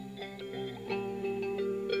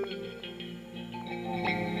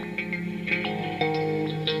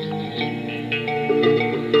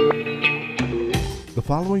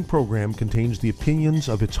following program contains the opinions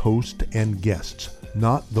of its host and guests,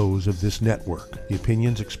 not those of this network. The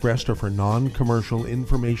opinions expressed are for non-commercial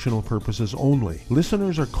informational purposes only.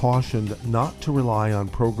 Listeners are cautioned not to rely on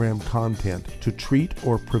program content to treat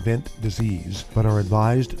or prevent disease, but are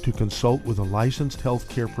advised to consult with a licensed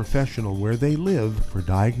healthcare professional where they live for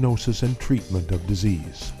diagnosis and treatment of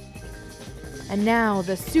disease. And now,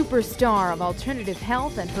 the superstar of alternative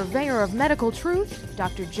health and purveyor of medical truth,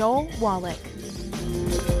 Dr. Joel Wallach.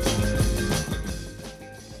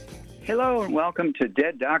 Hello and welcome to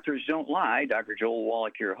Dead Doctors Don't Lie. Dr. Joel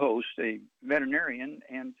Wallach, your host, a veterinarian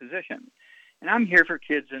and physician. And I'm here for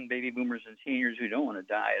kids and baby boomers and seniors who don't want to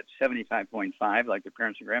die at 75.5 like their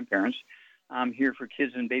parents and grandparents. I'm here for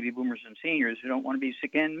kids and baby boomers and seniors who don't want to be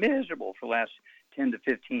sick and miserable for the last 10 to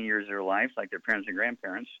 15 years of their life like their parents and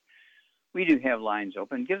grandparents. We do have lines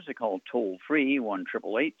open. Give us a call toll-free,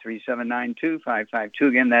 1-888-3792-552.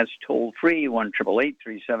 Again, that's toll-free,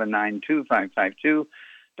 1-888-3792-552.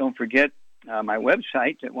 Don't forget my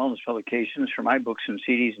website at Wellness Publications for my books and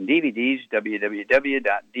CDs and DVDs,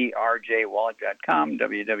 www.drjwallach.com,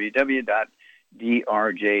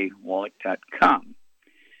 www.drjwallach.com.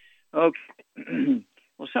 Okay.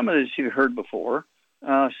 Well, some of this you've heard before.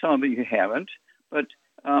 Some of it you haven't. But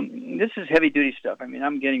this is heavy-duty stuff. I mean,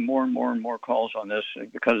 I'm getting more and more calls on this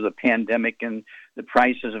because of the pandemic and the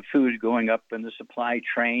prices of food going up and the supply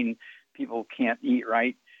train. People can't eat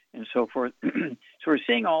right and so forth. So we're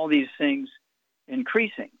seeing all these things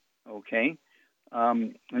increasing, okay?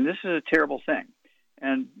 And this is a terrible thing.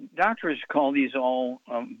 And doctors call these all,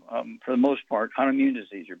 for the most part, autoimmune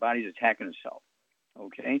disease. Your body's attacking itself,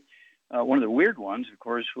 okay? One of the weird ones, of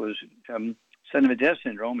course, was sudden death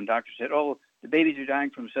syndrome. And doctors said, oh, the babies are dying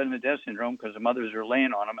from sudden death syndrome because the mothers are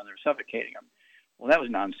laying on them and they're suffocating them. Well, that was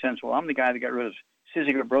nonsense. Well, I'm the guy that got rid of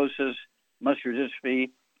cystic fibrosis, muscular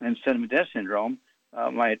dystrophy, and sudden death syndrome.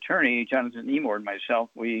 My attorney, Jonathan Emord, and myself,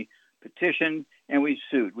 we petitioned and we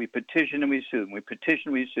sued. We petitioned and we sued. And we petitioned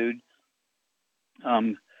and we sued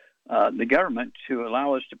the government to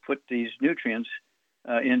allow us to put these nutrients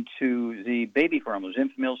into the baby formulas,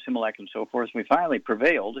 Enfamil, Similac, and so forth. We finally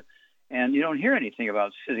prevailed. And you don't hear anything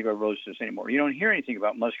about cystic fibrosis anymore. You don't hear anything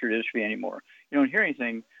about muscular dystrophy anymore. You don't hear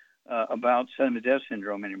anything about sudden death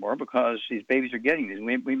syndrome anymore because these babies are getting these.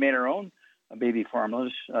 We made our own baby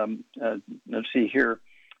formulas. Let's see here,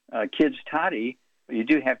 Kids Toddy. But you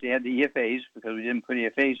do have to add the EFAs because we didn't put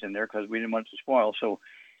EFAs in there because we didn't want it to spoil. So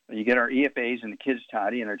you get our EFAs and the Kids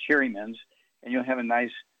Toddy and our Cherry Mints, and you'll have a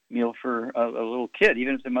nice meal for a little kid,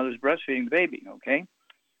 even if the mother's breastfeeding the baby, okay?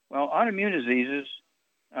 Well, autoimmune diseases,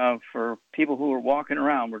 for people who are walking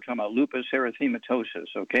around, we're talking about lupus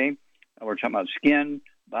erythematosus, okay? We're talking about skin,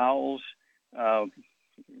 bowels,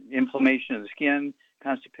 inflammation of the skin,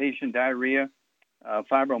 constipation, diarrhea,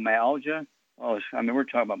 fibromyalgia. We're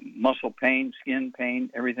talking about muscle pain, skin pain,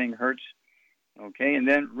 everything hurts, okay? And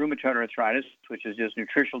then rheumatoid arthritis, which is just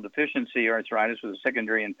nutritional deficiency arthritis with a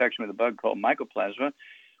secondary infection with a bug called mycoplasma,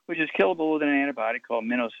 which is killable with an antibiotic called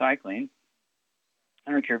minocycline.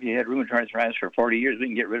 I don't care if you had rheumatoid arthritis for 40 years, we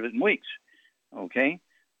can get rid of it in weeks, okay?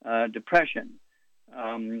 Depression.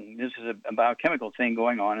 This is a biochemical thing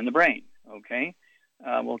going on in the brain, okay?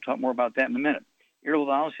 We'll talk more about that in a minute. Irritable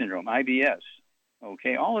bowel syndrome, IBS,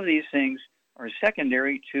 okay? All of these things are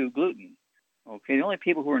secondary to gluten, okay? The only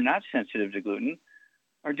people who are not sensitive to gluten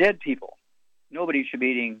are dead people. Nobody should be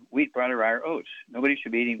eating wheat, bran, or rye, or oats. Nobody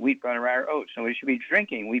should be eating wheat, bran, or rye, or oats. Nobody should be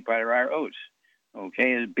drinking wheat, bran, or rye, or oats.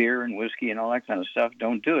 Okay, beer and whiskey and all that kind of stuff.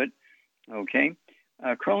 Don't do it. Okay,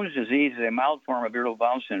 Crohn's disease is a mild form of irritable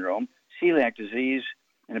bowel syndrome. Celiac disease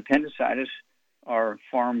and appendicitis are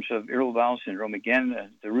forms of irritable bowel syndrome. Again,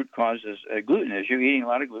 the root cause is a gluten issue, eating a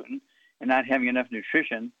lot of gluten and not having enough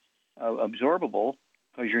nutrition absorbable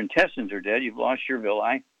because your intestines are dead. You've lost your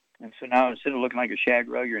villi. And so now instead of looking like a shag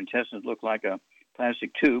rug, your intestines look like a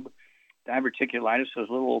plastic tube. Diverticulitis, those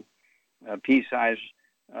little pea-sized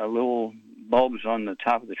little bulbs on the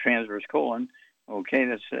top of the transverse colon. Okay,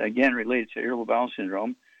 that's again related to irritable bowel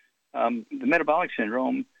syndrome. The metabolic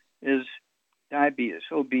syndrome is diabetes,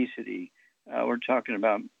 obesity. We're talking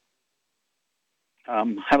about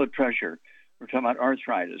high blood pressure. We're talking about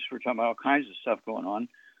arthritis. We're talking about all kinds of stuff going on.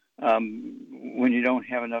 When you don't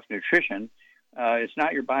have enough nutrition, it's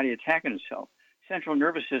not your body attacking itself. Central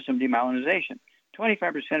nervous system demyelinization.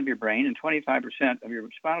 25% of your brain and 25% of your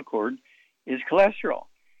spinal cord is cholesterol.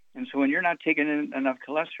 And so when you're not taking in enough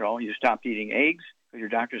cholesterol, you stopped eating eggs, because your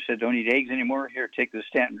doctor said don't eat eggs anymore. Here, take the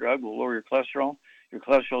statin drug, we'll lower your cholesterol. Your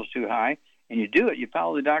cholesterol is too high. And you do it, you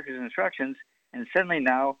follow the doctor's instructions, and suddenly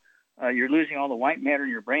now you're losing all the white matter in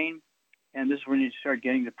your brain, and this is when you start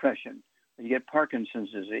getting depression. You get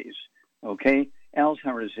Parkinson's disease, okay?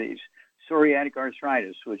 Alzheimer's disease, psoriatic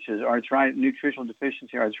arthritis, which is nutritional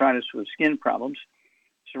deficiency arthritis with skin problems,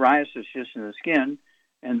 psoriasis just in the skin,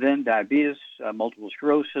 and then diabetes, multiple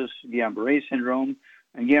sclerosis, Guillain-Barré syndrome.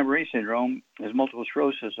 And Guillain-Barré syndrome is multiple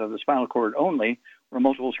sclerosis of the spinal cord only, where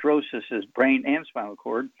multiple sclerosis is brain and spinal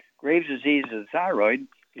cord. Graves' disease is thyroid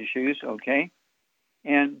issues, okay?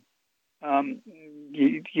 And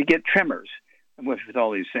you get tremors with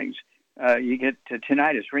all these things. You get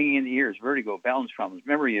tinnitus, ringing in the ears, vertigo, balance problems,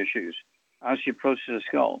 memory issues, osteoporosis of the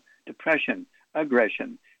skull, depression,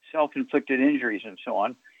 aggression, self-inflicted injuries, and so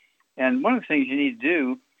on. And one of the things you need to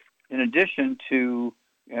do, in addition to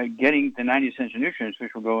getting the 90 essential nutrients,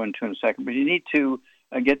 which we'll go into in a second, but you need to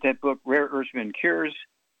get that book, Rare Earths and Cures.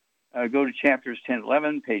 Go to chapters 10,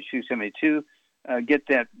 11, page 272. Get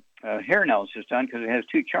that hair analysis done, because it has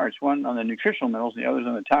two charts, one on the nutritional minerals and the other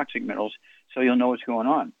on the toxic minerals, so you'll know what's going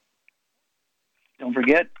on. Don't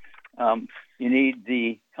forget, you need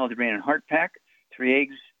the Healthy Brain and Heart Pack, 3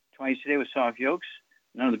 eggs twice a day with soft yolks,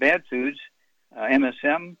 none of the bad foods,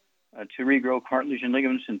 MSM to regrow cartilage and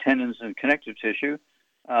ligaments and tendons and connective tissue,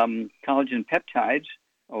 collagen peptides,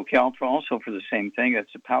 Alpha also for the same thing.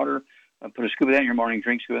 That's a powder. Put a scoop of that in your morning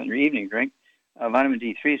drink, scoop of that in your evening drink. Vitamin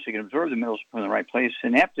D3 so you can absorb the minerals from the right place.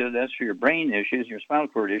 Synaptive, that's for your brain issues, your spinal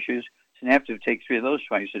cord issues. Synaptive, take 3 of those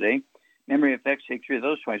twice a day. Memory Effects, take 3 of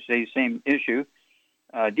those twice a day, same issue.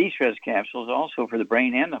 De-stress capsules, also for the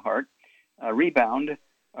brain and the heart. Rebound,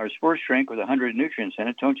 our sports drink with 100 nutrients in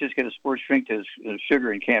it. Don't just get a sports drink to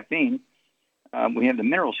sugar and caffeine. We have the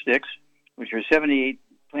mineral sticks, which are 78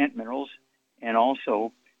 plant minerals, and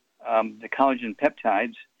also the collagen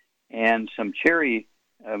peptides and some cherry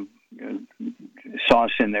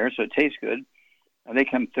sauce in there, so it tastes good. They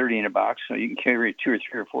come 30 in a box, so you can carry 2 or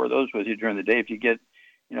 3 or 4 of those with you during the day. If you get,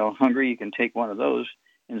 hungry, you can take one of those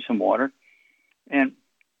in some water. And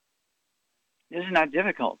this is not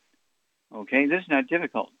difficult, okay? This is not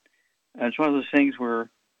difficult. It's one of those things where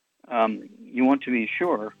you want to be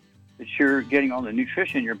sure that you're getting all the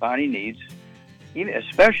nutrition your body needs, even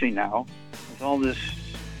especially now with all this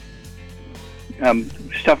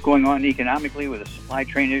stuff going on economically with the supply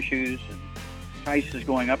chain issues and prices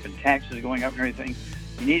going up and taxes going up and everything.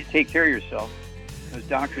 You need to take care of yourself, because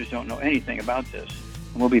doctors don't know anything about this.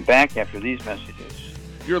 And we'll be back after these messages.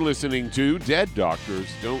 You're listening to Dead Doctors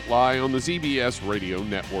Don't Lie on the ZBS Radio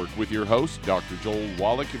Network with your host, Dr. Joel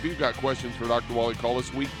Wallach. If you've got questions for Dr. Wallach, call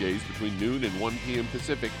us weekdays between noon and 1 p.m.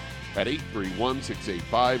 Pacific at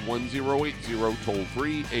 831-685-1080, toll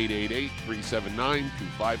free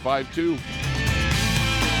 888-379-2552.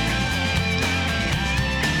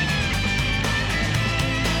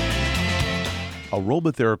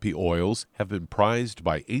 Aromatherapy oils have been prized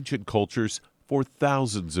by ancient cultures for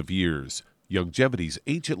thousands of years. Youngevity's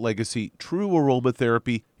ancient legacy, True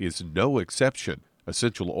Aromatherapy, is no exception.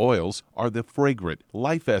 Essential oils are the fragrant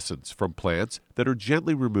life essence from plants that are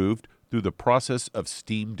gently removed through the process of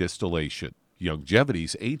steam distillation.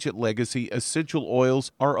 Youngevity's ancient legacy essential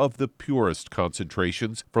oils are of the purest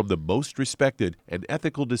concentrations from the most respected and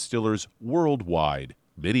ethical distillers worldwide.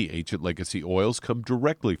 Many ancient legacy oils come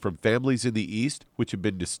directly from families in the East which have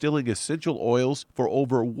been distilling essential oils for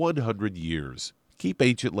over 100 years. Keep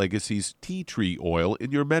Ancient Legacy's tea tree oil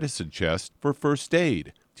in your medicine chest for first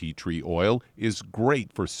aid. Tea tree oil is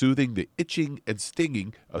great for soothing the itching and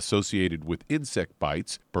stinging associated with insect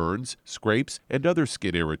bites, burns, scrapes, and other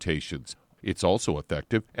skin irritations. It's also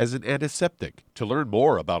effective as an antiseptic. To learn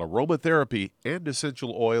more about aromatherapy and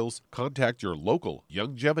essential oils, contact your local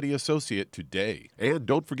Youngevity associate today. And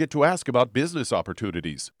don't forget to ask about business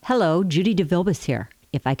opportunities. Hello, Judy DeVilbus here.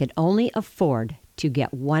 If I could only afford to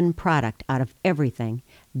get one product out of everything,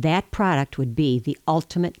 that product would be the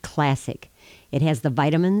Ultimate Classic. It has the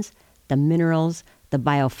vitamins, the minerals, the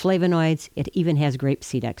bioflavonoids. It even has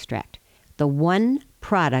grapeseed extract. The one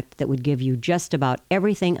product that would give you just about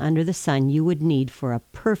everything under the sun you would need for a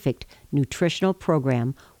perfect nutritional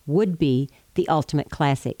program would be the Ultimate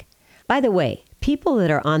Classic. By the way, people that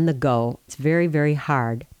are on the go, it's very, very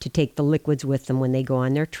hard to take the liquids with them when they go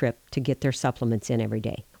on their trip to get their supplements in every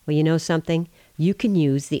day. Well, you know something? You can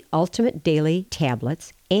use the Ultimate Daily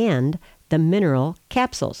tablets and the mineral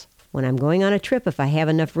capsules. When I'm going on a trip, if I have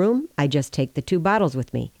enough room, I just take the 2 bottles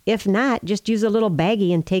with me. If not, just use a little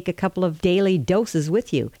baggie and take a couple of daily doses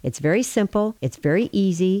with you. It's very simple. It's very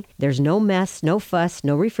easy. There's no mess, no fuss,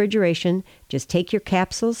 no refrigeration. Just take your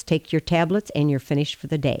capsules, take your tablets, and you're finished for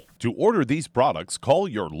the day. To order these products, call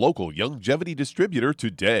your local Youngevity distributor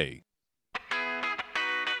today.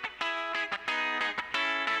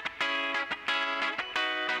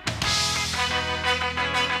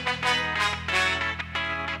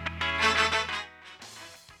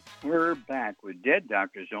 We're back with Dead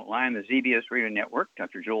Doctors Don't Lie on the ZBS Radio Network.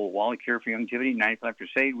 Dr. Joel Wallach here for Youngevity, 95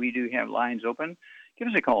 Crusade. We do have lines open. Give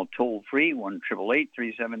us a call toll-free,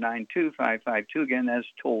 1-888-379-2552. Again, that's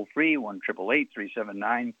toll-free,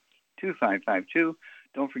 1-888-379-2552.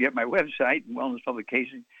 Don't forget my website, Wellness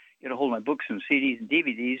Publication. Get a hold of my books and CDs and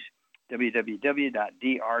DVDs,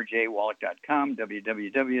 www.drjwallach.com,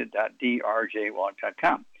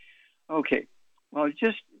 www.drjwallach.com. Okay, well,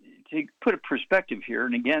 just to put a perspective here,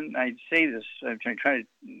 and again, I say this, I'm trying to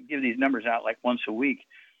give these numbers out like once a week.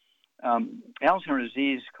 Alzheimer's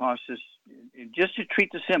disease costs us, just to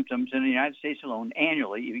treat the symptoms in the United States alone,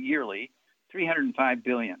 annually, yearly, $305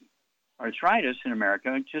 billion. Arthritis in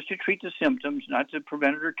America, just to treat the symptoms, not to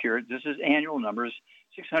prevent it or cure it, this is annual numbers,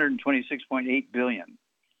 $626.8 billion.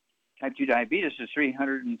 Type 2 diabetes is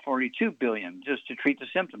 $342 billion, just to treat the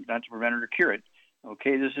symptoms, not to prevent it or cure it.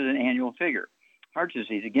 Okay, this is an annual figure. Heart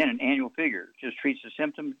disease, again, an annual figure, just treats the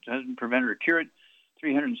symptoms, doesn't prevent it or cure it,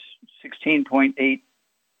 $316.8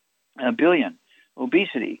 billion.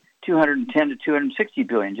 Obesity, $210 to $260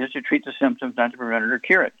 billion, just to treat the symptoms, not to prevent it or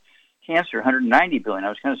cure it. Cancer, $190 billion. I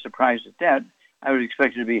was kind of surprised at that. I would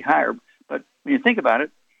expect it to be higher. But when you think about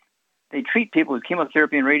it, they treat people with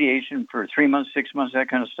chemotherapy and radiation for 3 months, 6 months, that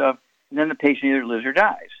kind of stuff, and then the patient either lives or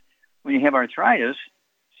dies. When you have arthritis,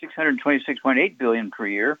 $626.8 billion per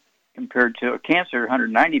year, compared to cancer,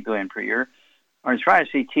 $190 billion per year. Arthritis,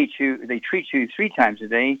 they treat you 3 times a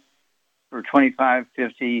day for 25,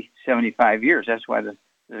 50, 75 years. That's why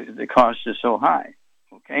the cost is so high.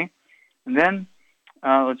 Okay, and then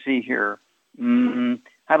let's see here.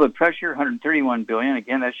 High blood pressure, $131 billion.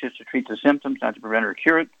 Again, that's just to treat the symptoms, not to prevent or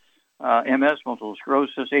cure it. MS, multiple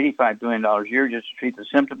sclerosis, $85 billion a year, just to treat the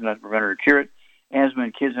symptoms, not to prevent or cure it. Asthma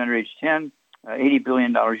in kids under age 10. $80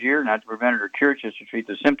 billion a year, not to prevent it or cure it, just to treat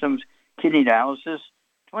the symptoms. Kidney dialysis,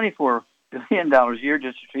 $24 billion a year,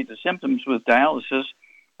 just to treat the symptoms with dialysis.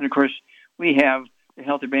 And, of course, we have the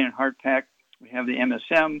Healthy Brain and Heart Pack. We have the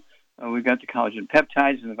MSM. We've got the collagen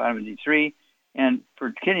peptides and the vitamin D3. And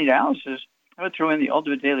for kidney dialysis, I would throw in the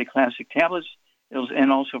Ultimate Daily Classic tablets,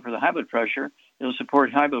 and also for the high blood pressure. It'll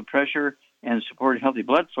support high blood pressure and support healthy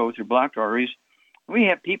blood flow through blocked arteries. We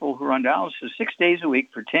have people who are on dialysis 6 days a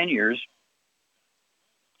week for 10 years.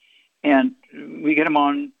 And we get them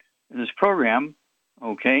on this program,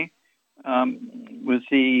 okay, with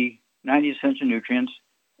the 90 essential nutrients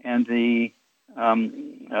and the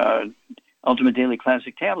Ultimate Daily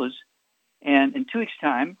Classic tablets. And in 2 weeks'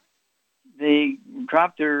 time, they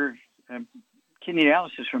drop their kidney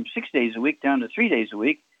dialysis from 6 days a week down to 3 days a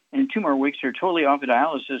week. And in 2 more weeks, they're totally off of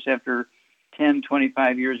dialysis after 10,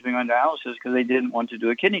 25 years being on dialysis because they didn't want to do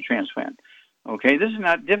a kidney transplant. Okay, this is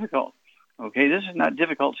not difficult. Okay, this is not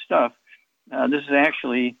difficult stuff. This is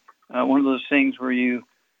actually one of those things where you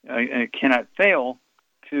cannot fail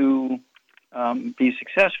to be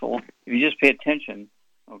successful if you just pay attention.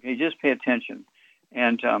 Okay, just pay attention.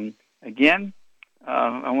 And again,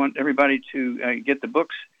 I want everybody to get the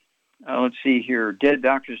books. Let's see here. Dead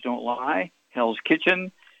Doctors Don't Lie, Hell's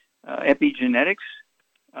Kitchen, Epigenetics.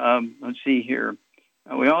 Let's see here.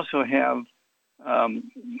 We also have,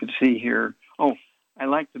 let's see here. Oh, I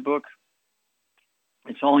like the book.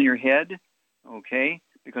 It's All in Your Head, okay,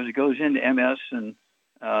 because it goes into MS and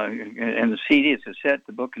the CD. It's a set,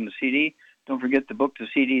 the book and the CD. Don't forget the book, the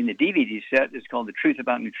CD, and the DVD set. It's called The Truth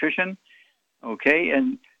About Nutrition, okay,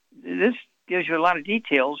 and this gives you a lot of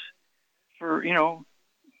details for,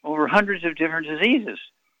 over hundreds of different diseases,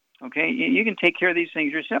 okay. You can take care of these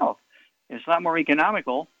things yourself. It's a lot more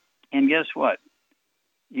economical, and guess what?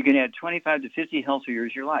 You can add 25 to 50 healthy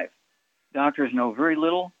years of your life. Doctors know very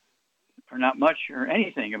little or not much or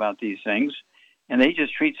anything about these things, and they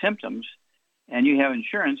just treat symptoms, and you have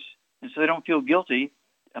insurance, and so they don't feel guilty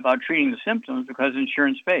about treating the symptoms because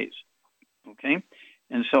insurance pays, okay?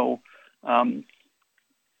 And so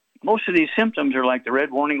most of these symptoms are like the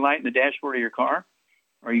red warning light in the dashboard of your car.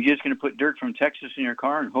 Are you just going to put dirt from Texas in your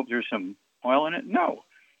car and hope there's some oil in it? No.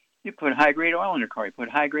 You put high-grade oil in your car. You put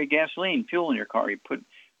high-grade gasoline, fuel in your car. You put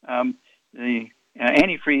the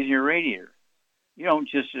antifreeze in your radiator. You don't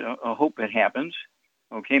just hope it happens.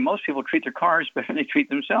 Okay, most people treat their cars better than they treat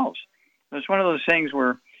themselves. So it's one of those things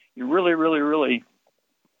where you really, really, really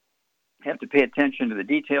have to pay attention to the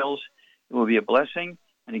details. It will be a blessing.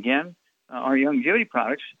 And again, our Youngevity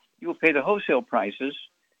products, you will pay the wholesale prices.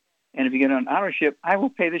 And if you get on auto ship, I will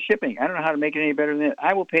pay the shipping. I don't know how to make it any better than that.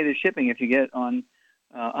 I will pay the shipping if you get on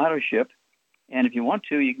auto ship. And if you want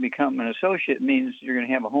to, you can become an associate. It means you're going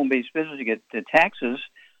to have a home-based business. You get the taxes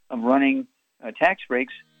of running tax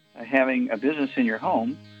breaks, having a business in your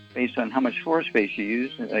home based on how much floor space you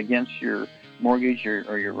use against your mortgage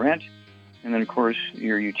or your rent. And then, of course,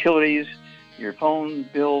 your utilities, your phone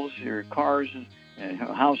bills, your cars, and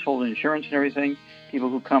household insurance and everything. People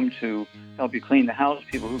who come to help you clean the house,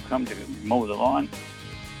 people who come to mow the lawn.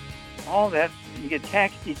 All that, you get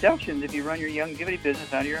tax deductions if you run your Youngevity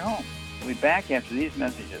business out of your home. We'll be back after these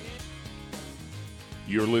messages.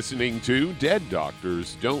 You're listening to Dead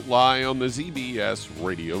Doctors Don't Lie on the ZBS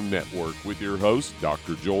Radio Network with your host,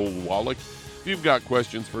 Dr. Joel Wallach. If you've got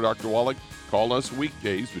questions for Dr. Wallach, call us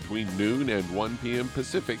weekdays between noon and 1 p.m.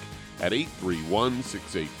 Pacific at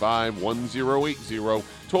 831-685-1080,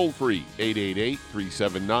 toll free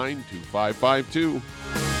 888-379-2552.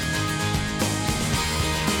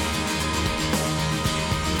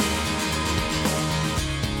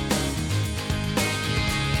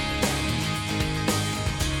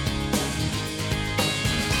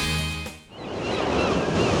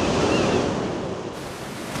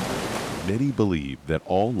 Many believe that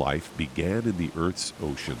all life began in the Earth's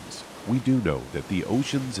oceans. We do know that the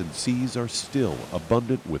oceans and seas are still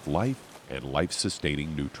abundant with life and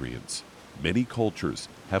life-sustaining nutrients. Many cultures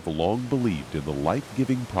have long believed in the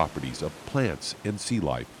life-giving properties of plants and sea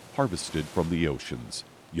life harvested from the oceans.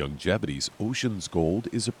 Youngevity's Ocean's Gold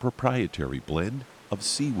is a proprietary blend of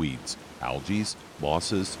seaweeds, algae,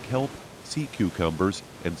 mosses, kelp, sea cucumbers,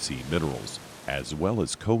 and sea minerals, as well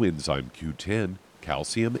as coenzyme Q10,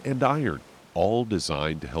 calcium, and iron, all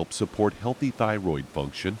designed to help support healthy thyroid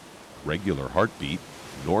function, regular heartbeat,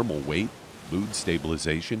 normal weight, mood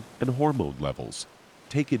stabilization, and hormone levels.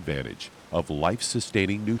 Take advantage of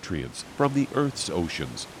life-sustaining nutrients from the Earth's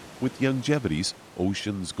oceans with Youngevity's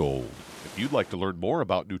Ocean's Gold. If you'd like to learn more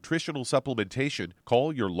about nutritional supplementation,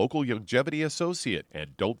 call your local Youngevity associate,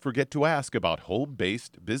 and don't forget to ask about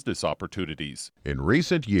home-based business opportunities. In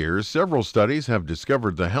recent years, several studies have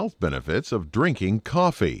discovered the health benefits of drinking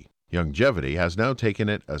coffee. Youngevity has now taken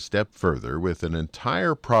it a step further with an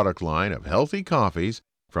entire product line of healthy coffees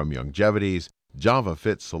from Youngevity's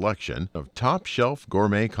JavaFit selection of top-shelf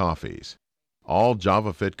gourmet coffees. All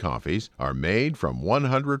JavaFit coffees are made from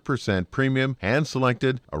 100% premium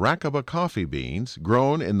hand-selected Arabica coffee beans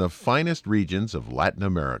grown in the finest regions of Latin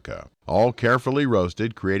America, all carefully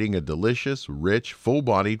roasted, creating a delicious, rich,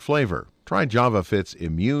 full-bodied flavor. Try JavaFit's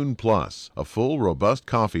Immune Plus, a full, robust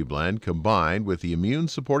coffee blend combined with the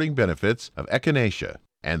immune-supporting benefits of echinacea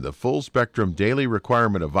and the full-spectrum daily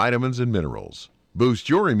requirement of vitamins and minerals. Boost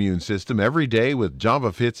your immune system every day with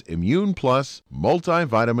JavaFit's Immune Plus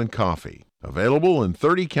multivitamin coffee. Available in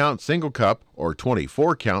 30-count single cup or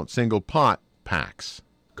 24-count single pot packs.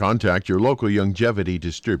 Contact your local Youngevity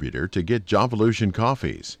distributor to get Javalution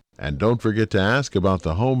coffees. And don't forget to ask about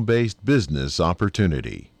the home-based business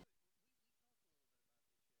opportunity.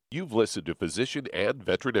 You've listened to physician and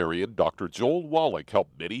veterinarian Dr. Joel Wallach help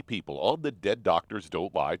many people on the Dead Doctors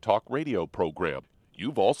Don't Lie talk radio program.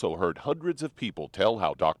 You've also heard hundreds of people tell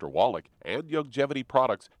how Dr. Wallach and Youngevity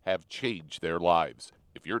products have changed their lives.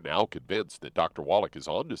 If you're now convinced that Dr. Wallach is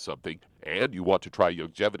onto something and you want to try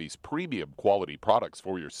Youngevity's premium quality products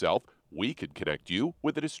for yourself, we can connect you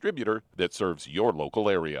with a distributor that serves your local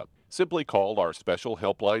area. Simply call our special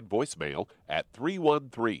helpline voicemail at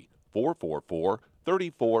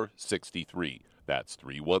 313-444-3463. That's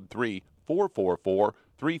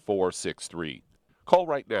 313-444-3463. Call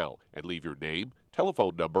right now and leave your name,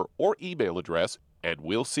 telephone number, or email address, and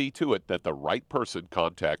we'll see to it that the right person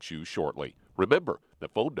contacts you shortly. Remember, the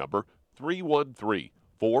phone number,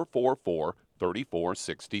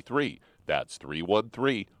 313-444-3463. That's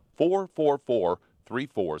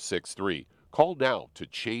 313-444-3463. Call now to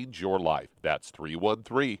change your life. That's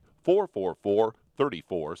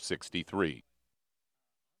 313-444-3463.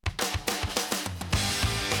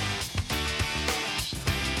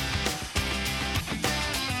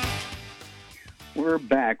 We're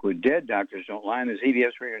back with Dead Doctors Don't Lie on the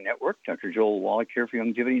ZBS Radio Network. Dr. Joel Wallach here for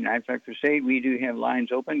Youngevity 95 Crusade. We do have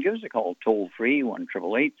lines open. Give us a call toll-free,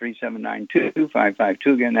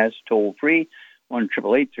 1-888-379-2552. Again, that's toll-free,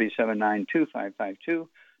 1-888-379-2552.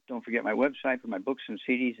 Don't forget my website for my books and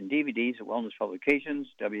CDs and DVDs at Wellness Publications,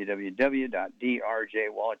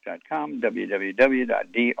 www.drjwallach.com,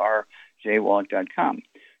 www.drjwallach.com.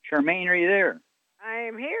 Charmaine, are you there? I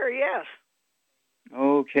am here, yes.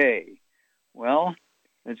 Okay. Well,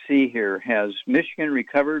 let's see here. Has Michigan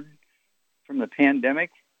recovered from the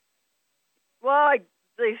pandemic? Well,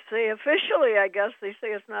 they say officially, I guess, they say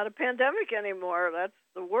it's not a pandemic anymore. That's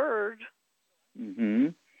the word. Mm-hmm.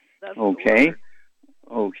 That's okay. The word.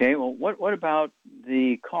 Okay. Well, what about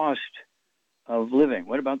the cost of living?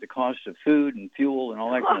 What about the cost of food and fuel and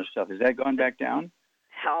all that kind of stuff? Has that gone back down?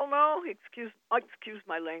 Hell no. Excuse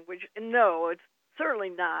my language. No, it's certainly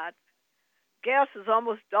not. Gas is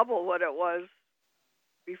almost double what it was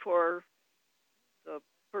before the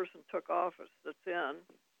person took office that's in.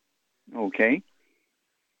 Okay.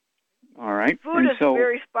 All right. Food and is so,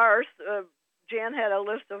 very sparse. Jan had a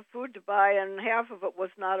list of food to buy, and half of it was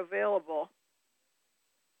not available.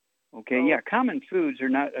 Okay, yeah, common foods are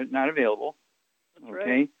not available. That's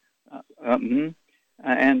okay. Right.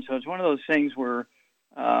 And so it's one of those things where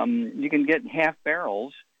you can get half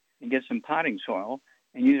barrels and get some potting soil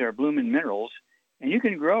and use our Bloomin' Minerals, and you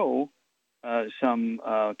can grow some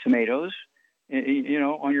tomatoes,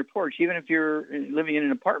 on your porch, even if you're living in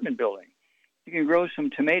an apartment building. You can grow some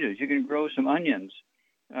tomatoes. You can grow some onions.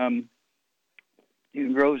 You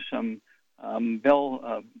can grow some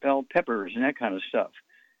bell peppers and that kind of stuff.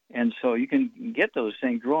 And so you can get those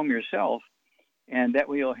things, grow them yourself, and that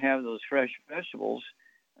way you'll have those fresh vegetables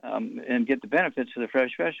and get the benefits of the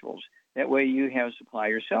fresh vegetables. That way you have supply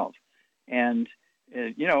yourself. And,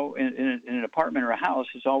 in an apartment or a house,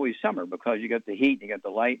 it's always summer because you got the heat, you got the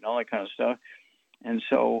light and all that kind of stuff. And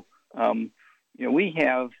so, we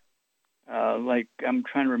have, I'm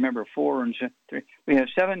trying to remember 4 and 3. We have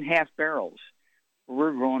 7 half barrels where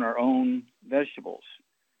we're growing our own vegetables.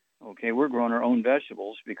 Okay, we're growing our own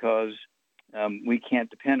vegetables because we can't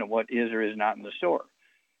depend on what is or is not in the store.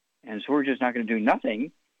 And so we're just not going to do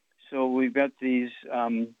nothing. So we've got these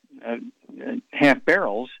half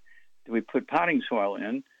barrels that we put potting soil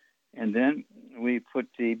in, and then we put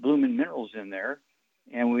the Bloomin' Minerals in there,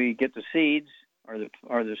 and we get the seeds or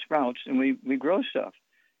the sprouts, and we grow stuff.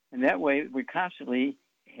 And that way we constantly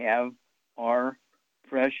have our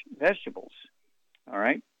fresh vegetables, all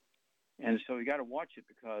right? And so you got to watch it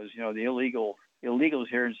because, the illegals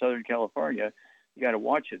here in Southern California, you got to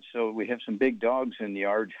watch it. So we have some big dogs in the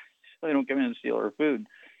yard so they don't come in and steal our food.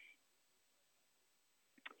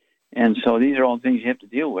 And so these are all things you have to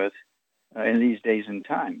deal with in these days and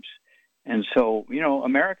times. And so,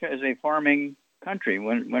 America is a farming country.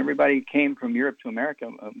 When everybody came from Europe to America,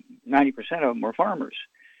 90% of them were farmers.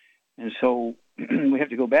 And so we have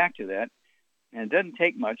to go back to that. And it doesn't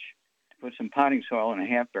take much to put some potting soil in a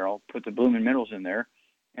half barrel, put the Bloomin' Minerals in there,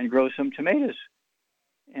 and grow some tomatoes.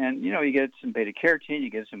 And, you get some beta-carotene, you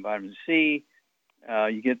get some vitamin C,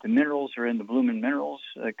 you get the minerals are in the Bloomin' Minerals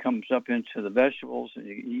that comes up into the vegetables, and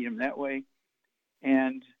you eat them that way.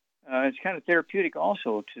 And it's kind of therapeutic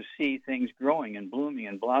also to see things growing and blooming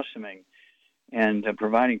and blossoming and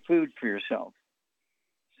providing food for yourself.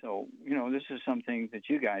 So, this is something that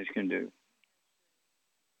you guys can do.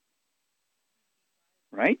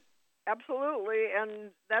 Right? Absolutely, and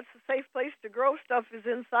that's a safe place to grow stuff is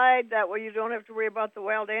inside. That way you don't have to worry about the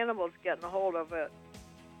wild animals getting a hold of it.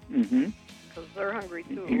 Mm-hmm. Because they're hungry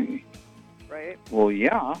too, right? Well,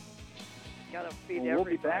 yeah. Gotta feed everybody. We'll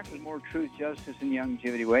be back with more Truth, Justice, and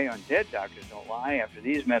Youngevity Way on Dead Doctors Don't Lie after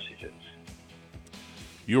these messages.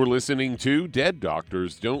 You're listening to Dead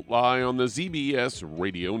Doctors Don't Lie on the ZBS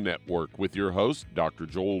Radio Network with your host, Dr.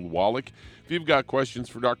 Joel Wallach. If you've got questions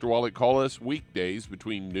for Dr. Wallach, call us weekdays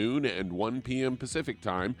between noon and 1 p.m. Pacific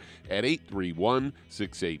Time at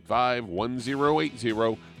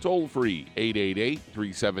 831-685-1080, toll free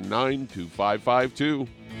 888-379-2552.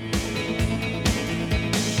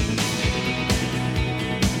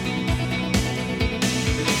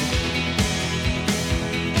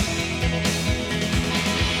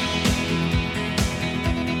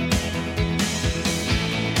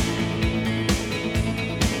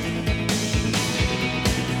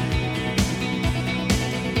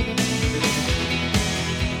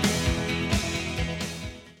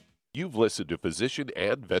 You've listened to physician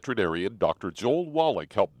and veterinarian Dr. Joel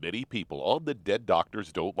Wallach help many people on the Dead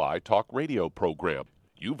Doctors Don't Lie talk radio program.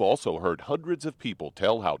 You've also heard hundreds of people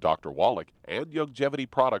tell how Dr. Wallach and Youngevity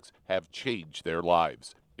products have changed their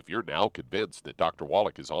lives. If you're now convinced that Dr.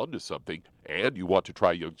 Wallach is onto something and you want to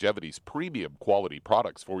try Youngevity's premium quality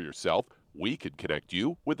products for yourself, we can connect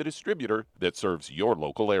you with a distributor that serves your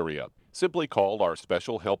local area. Simply call our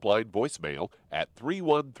special helpline voicemail at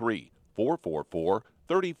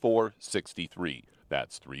 313-444-3463.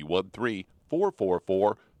 That's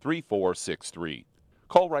 313-444-3463.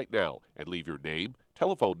 Call right now and leave your name,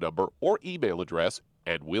 telephone number, or email address,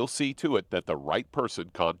 and we'll see to it that the right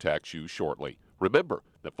person contacts you shortly. Remember,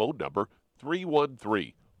 the phone number,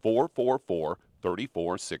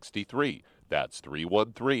 313-444-3463. That's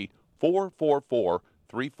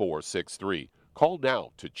 313-444-3463. Call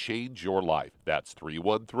now to change your life. That's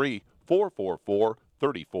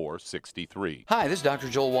 313-444-3463. Hi, this is Dr.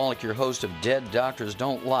 Joel Wallach, your host of Dead Doctors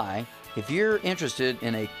Don't Lie. If you're interested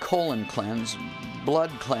in a colon cleanse, blood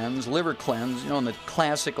cleanse, liver cleanse, in the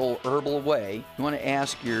classical herbal way, you want to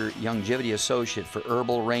ask your Youngevity associate for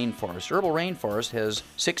Herbal Rainforest. Herbal Rainforest has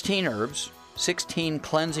 16 herbs, 16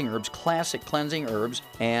 cleansing herbs, classic cleansing herbs,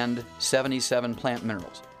 and 77 plant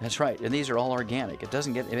minerals. That's right, and these are all organic. It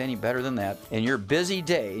doesn't get any better than that. In your busy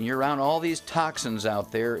day, and you're around all these toxins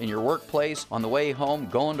out there in your workplace, on the way home,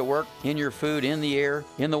 going to work, in your food, in the air,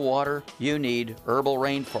 in the water, you need Herbal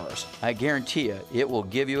Rainforest. I guarantee you, it will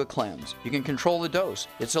give you a cleanse. You can control the dose.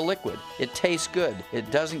 It's a liquid. It tastes good. It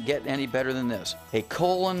doesn't get any better than this. A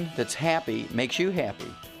colon that's happy makes you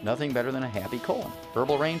happy. Nothing better than a happy colon.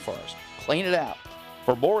 Herbal Rainforest. Clean it out.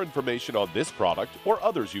 For more information on this product or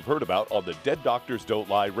others you've heard about on the Dead Doctors Don't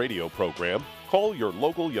Lie radio program, call your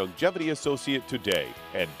local Youngevity associate today.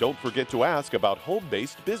 And don't forget to ask about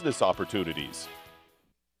home-based business opportunities.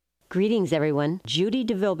 Greetings, everyone. Judy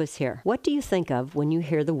DeVilbus here. What do you think of when you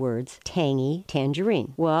hear the words tangy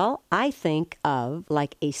tangerine? Well, I think of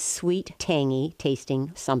like a sweet, tangy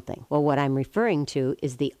tasting something. Well, what I'm referring to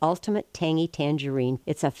is the Ultimate Tangy Tangerine.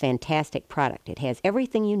 It's a fantastic product. It has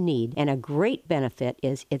everything you need, and a great benefit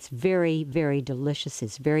is it's very, very delicious.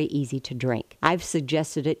 It's very easy to drink. I've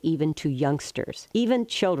suggested it even to youngsters. Even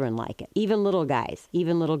children like it. Even little guys.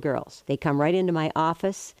 Even little girls. They come right into my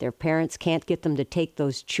office. Their parents can't get them to take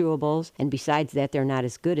those chewables, and besides that, they're not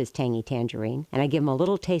as good as Tangy Tangerine. And I give them a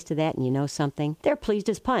little taste of that, and you know something? They're pleased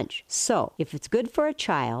as punch. So, if it's good for a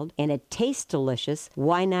child and it tastes delicious,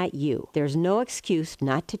 why not you? There's no excuse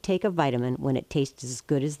not to take a vitamin when it tastes as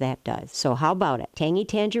good as that does. So how about it? Tangy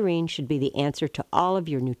Tangerine should be the answer to all of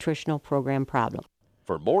your nutritional program problems.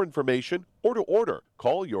 For more information or to order,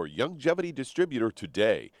 call your Youngevity distributor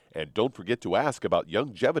today. And don't forget to ask about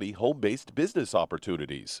Youngevity home-based business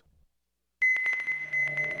opportunities.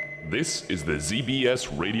 This is the ZBS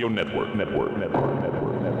Radio Network.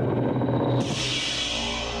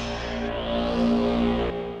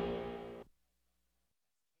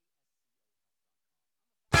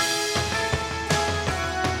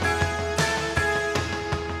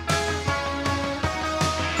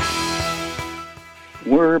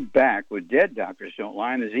 We're back with Dead Doctors Don't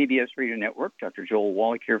Lie on the ZBS Radio Network. Dr. Joel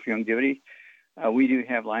Wallach here for Youngevity. We do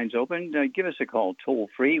have lines open. Give us a call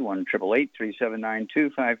toll-free,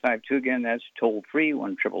 1-888-379-2552. Again, that's toll-free,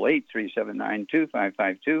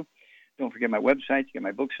 1-888-379-2552. Don't forget my website to get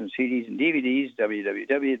my books and CDs and DVDs,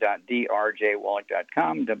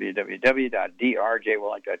 www.drjwallach.com,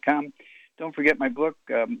 www.drjwallach.com. Don't forget my book.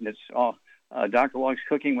 It's all Dr. Wallach's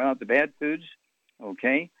Cooking Without the Bad Foods.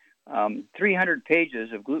 Okay. 300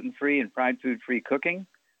 pages of gluten-free and fried food-free cooking.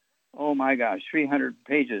 Oh, my gosh, 300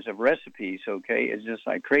 pages of recipes, okay? It's just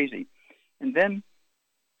like crazy. And then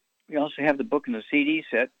we also have the book and the CD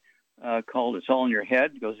set called It's All in Your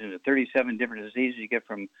Head. It goes into 37 different diseases you get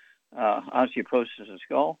from osteoporosis of the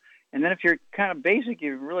skull. And then if you're kind of basic,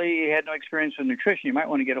 you really had no experience with nutrition, you might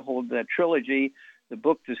want to get a hold of that trilogy, the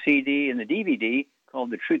book, the CD, and the DVD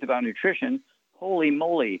called The Truth About Nutrition. Holy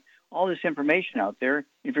moly. All this information out there.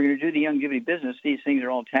 If you're going to do the Youngevity business, these things are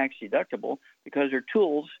all tax deductible because they're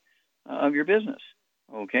tools of your business.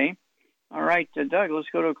 Okay? All right, Doug, let's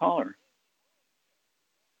go to a caller.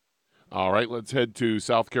 All right, let's head to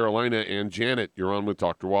South Carolina. And Janet, you're on with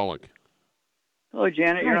Dr. Wallach. Hello,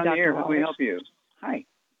 Janet. You're on the air. How can we help you? Hi.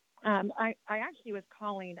 I actually was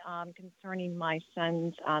calling concerning my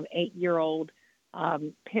son's 8-year-old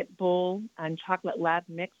pit bull and chocolate lab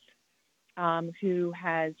mix, who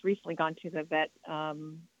has recently gone to the vet,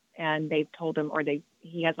 and they've told him,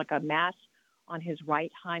 he has like a mass on his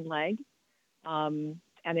right hind leg, and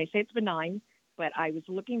they say it's benign, but I was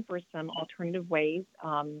looking for some alternative ways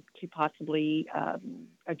to possibly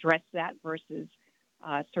address that versus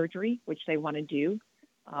surgery, which they want to do.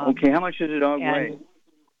 Okay, how much does the dog weigh?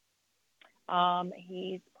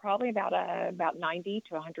 He's probably about 90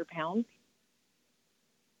 to 100 pounds.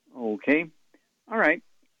 Okay. All right.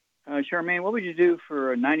 Charmaine, what would you do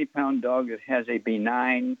for a 90-pound dog that has a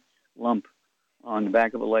benign lump on the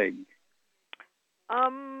back of a leg?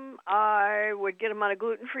 I would get him on a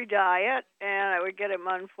gluten-free diet, and I would get him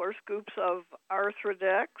on 4 scoops of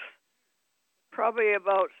Arthrodex, probably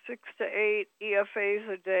about 6 to 8 EFAs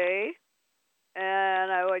a day,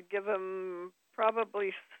 and I would give him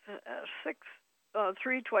probably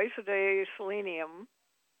 3 twice a day selenium,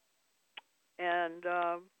 and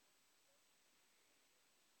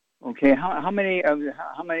okay. How many of the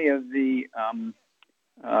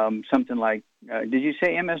something like? Did you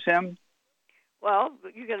say MSM? Well,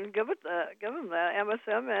 you can give him the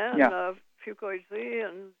MSM and Fucoid Z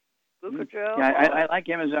and Glucogel. Yeah, I like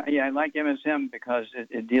MSM. Yeah, I like MSM because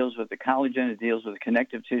it deals with the collagen, it deals with the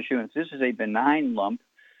connective tissue. And if this is a benign lump,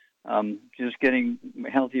 just getting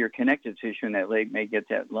healthier connective tissue in that leg may get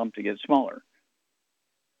that lump to get smaller.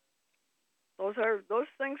 Those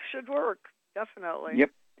things should work, definitely. Yep.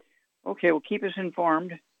 Okay, well, keep us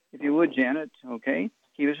informed. if you would, Janet, okay?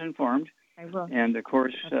 Keep us informed. I will. And, of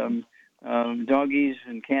course, doggies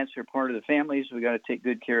and cats are part of the family, so we got to take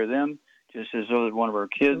good care of them, just as though they're one of our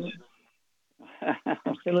kids.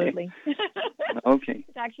 Absolutely. Okay.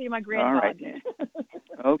 It's actually my grand All right. dog.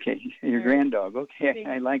 Okay, your grand dog. Okay,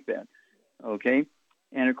 I like that. Okay.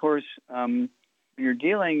 And, of course, you're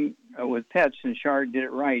dealing with pets, and Shard did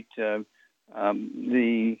it right. The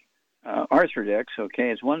Arthrodex,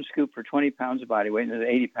 okay, it's 1 scoop for 20 pounds of body weight, and it's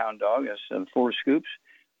an 80-pound dog. That's 4 scoops,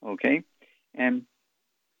 okay? And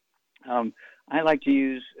I like to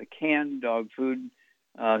use a canned dog food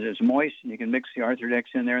that's moist, and you can mix the Arthrodex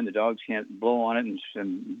in there, and the dogs can't blow on it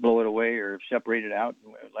and blow it away or separate it out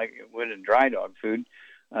like it would in dry dog food.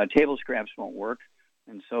 Table scraps won't work,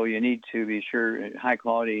 and so you need to be sure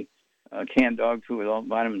high-quality canned dog food with all the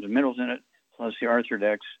vitamins and minerals in it, plus the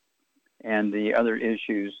Arthrodex and the other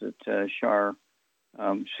issues that Shar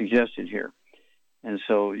suggested here. And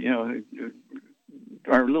so, you know,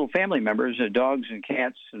 our little family members, dogs and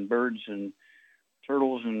cats and birds and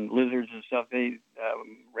turtles and lizards and stuff,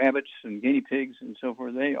 rabbits and guinea pigs and so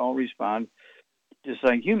forth, they all respond just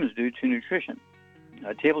like humans do to nutrition.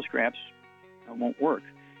 Table scraps won't work.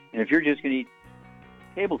 And if you're just going to eat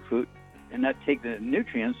table food and not take the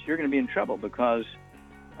nutrients, you're going to be in trouble because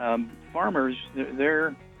farmers,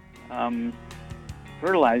 their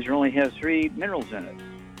fertilizer only has 3 minerals in it.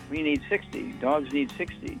 We need 60. Dogs need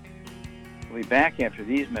 60. We'll be back after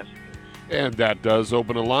these messages. And that does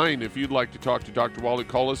open a line. If you'd like to talk to Dr. Wallach,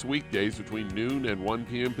 call us weekdays between noon and 1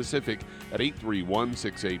 p.m. Pacific at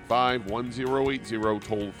 831-685-1080,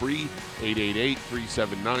 toll free,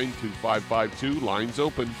 888-379-2552. Lines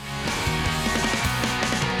open.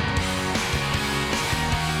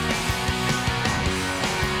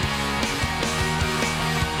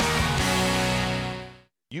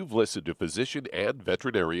 You've listened to physician and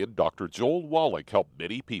veterinarian Dr. Joel Wallach help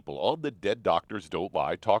many people on the Dead Doctors Don't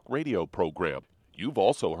Lie talk radio program. You've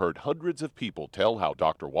also heard hundreds of people tell how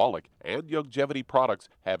Dr. Wallach and Youngevity products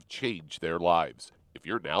have changed their lives. If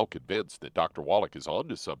you're now convinced that Dr. Wallach is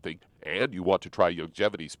onto something and you want to try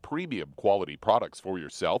Youngevity's premium quality products for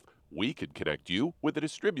yourself, we can connect you with a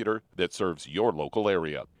distributor that serves your local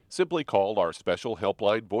area. Simply call our special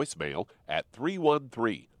helpline voicemail at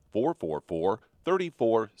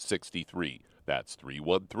 313-444-3463. That's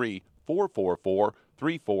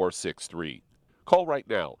 313-444-3463. Call right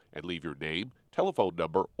now and leave your name, telephone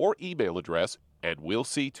number, or email address, and we'll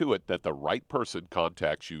see to it that the right person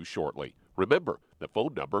contacts you shortly. Remember, the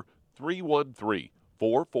phone number,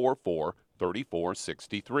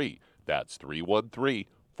 313-444-3463. That's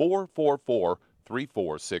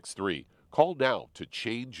 313-444-3463. Call now to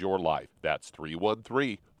change your life. That's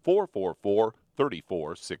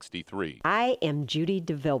 313-444-3463. I am Judy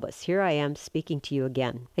DeVilbus. Here I am speaking to you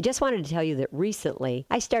again. I just wanted to tell you that recently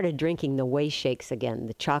I started drinking the Whey Shakes again,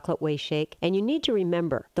 the chocolate Whey Shake. And you need to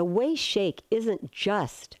remember, the Whey Shake isn't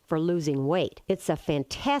just for losing weight. It's a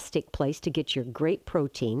fantastic place to get your great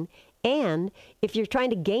protein. And if you're trying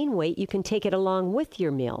to gain weight, you can take it along with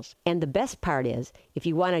your meals. And the best part is, if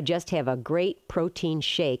you want to just have a great protein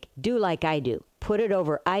shake, do like I do. Put it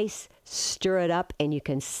over ice, stir it up, and you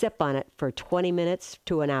can sip on it for 20 minutes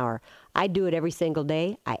to an hour. I do it every single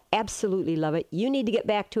day. I absolutely love it. You need to get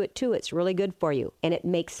back to it too. It's really good for you. And it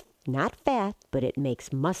makes not fat, but it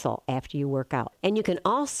makes muscle after you work out. And you can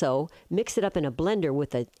also mix it up in a blender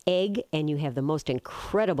with an egg, and you have the most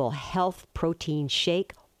incredible health protein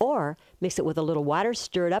shake. Or mix it with a little water,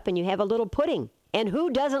 stir it up, and you have a little pudding. And who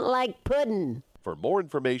doesn't like pudding? For more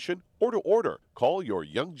information or to order, call your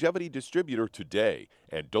Youngevity distributor today.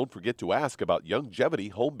 And don't forget to ask about Youngevity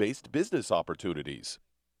home-based business opportunities.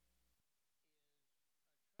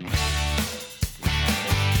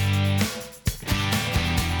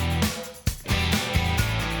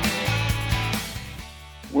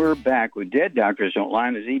 We're back with Dead Doctors Don't Lie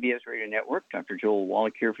on the ZBS Radio Network. Dr. Joel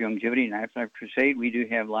Wallach here for Youngevity and Knife Life Crusade. We do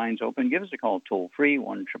have lines open. Give us a call toll-free,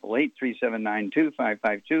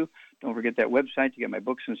 1-888-379-2552. Don't forget that website to get my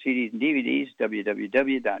books and CDs and DVDs,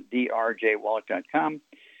 www.drjwallach.com.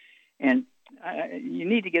 And you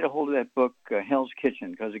need to get a hold of that book, Hell's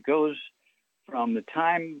Kitchen, because it goes from the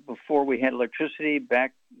time before we had electricity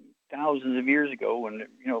back thousands of years ago when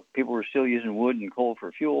people were still using wood and coal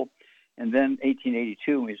for fuel. And then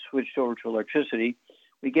 1882, when we switched over to electricity,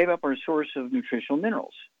 we gave up our source of nutritional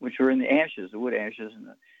minerals, which were in the ashes, the wood ashes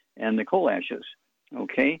and the coal ashes,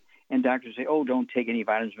 okay? And doctors say, oh, don't take any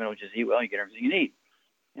vitamins, minerals, just eat well, you get everything you need.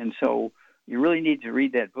 And so you really need to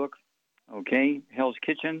read that book, okay, Hell's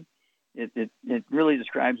Kitchen. It really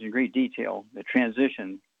describes in great detail the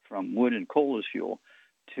transition from wood and coal as fuel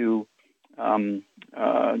to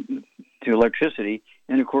electricity.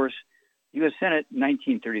 And, of course, U.S. Senate in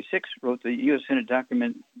 1936 wrote the U.S. Senate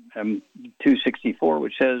document 264,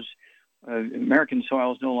 which says American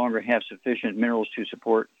soils no longer have sufficient minerals to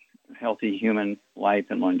support healthy human life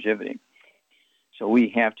and longevity. So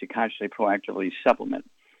we have to consciously, proactively supplement.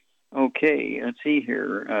 Okay, let's see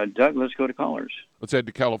here. Doug, let's go to callers. Let's head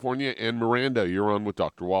to California. And Miranda, you're on with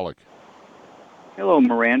Dr. Wallach. Hello,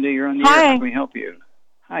 Miranda. You're on the air. How can we help you?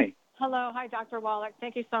 Hi. Hello. Hi, Dr. Wallach.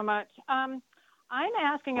 Thank you so much. I'm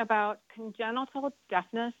asking about congenital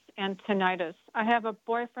deafness and tinnitus. I have a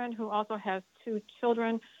boyfriend who also has 2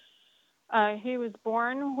 children. He was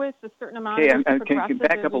born with a certain amount of can you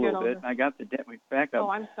back up a little bit? I got the back up. Oh,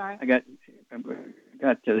 I'm sorry. I got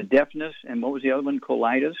the deafness, and what was the other one?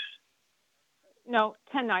 Colitis? No,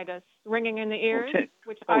 tinnitus, ringing in the ears,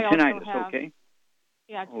 which I tinnitus, also have. Okay.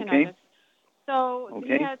 Yeah, tinnitus. Okay. So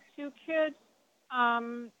he has 2 kids,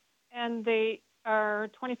 and they are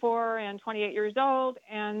 24 and 28 years old,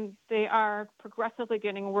 and they are progressively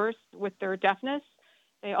getting worse with their deafness.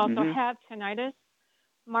 They also have tinnitus.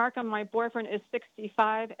 Markham, my boyfriend, is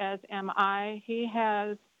 65, as am I. He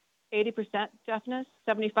has 80% deafness,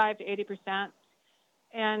 75 to 80%.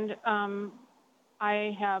 And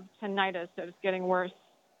I have tinnitus that is getting worse.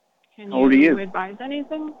 Can How old are you? advise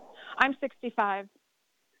anything? I'm 65.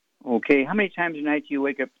 Okay. How many times a night do you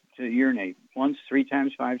wake up to urinate? Once, 3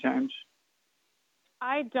 times, 5 times?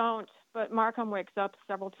 I don't, but Markham wakes up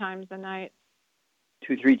several times a night.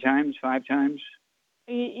 2, 3 times, 5 times?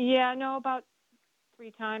 Yeah, no, about 3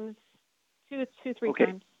 times. 2, 3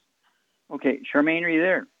 times. Okay. Charmaine, are you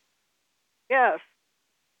there? Yes.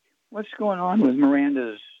 What's going on with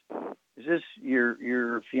Miranda's? Is this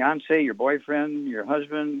your fiance, your boyfriend, your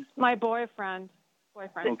husband? My boyfriend.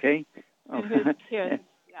 Okay. And his kids.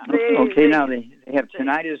 Yeah. Okay, now they have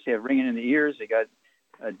tinnitus, they have ringing in the ears, they got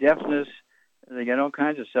deafness, they got all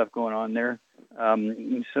kinds of stuff going on there.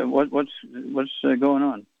 So what's going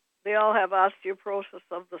on? They all have osteoporosis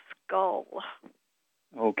of the skull.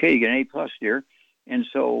 Okay, you get an A+, dear. And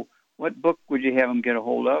so what book would you have them get a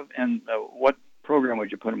hold of, and what program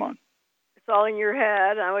would you put them on? It's all in your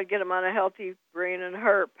head. I would get them on a healthy brain and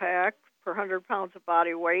heart pack per 100 pounds of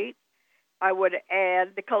body weight. I would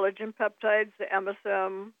add the collagen peptides, the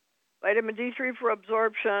MSM, vitamin D3 for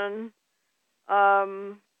absorption,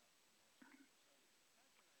 and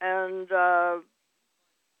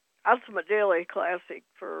Ultimate Daily Classic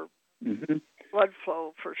for blood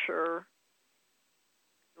flow for sure.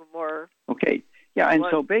 More. Okay. Yeah, and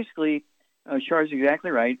so basically, Char's exactly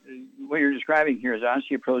right. What you're describing here is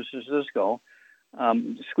osteoporosis of the skull,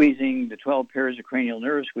 squeezing the 12 pairs of cranial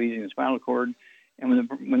nerves, squeezing the spinal cord. And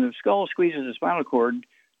when the skull squeezes the spinal cord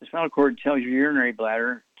tells your urinary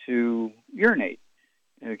bladder to urinate.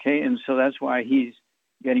 Okay, and so that's why he's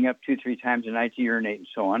getting up 2, 3 times a night to urinate and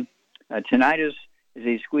so on. Tinnitus is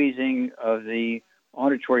a squeezing of the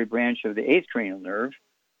auditory branch of the 8th cranial nerve.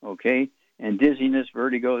 Okay, and dizziness,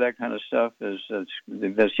 vertigo, that kind of stuff is the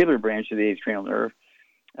vestibular branch of the 8th cranial nerve.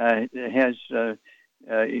 It has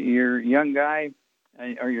your young guy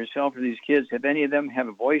or yourself or these kids, have any of them have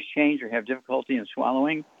a voice change or have difficulty in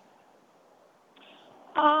swallowing?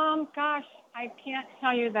 Gosh, I can't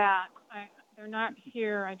tell you that. They're not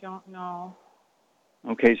here. I don't know.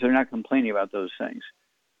 Okay, so they're not complaining about those things.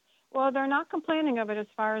 Well, they're not complaining of it as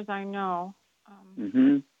far as I know.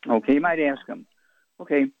 Okay, you might ask them.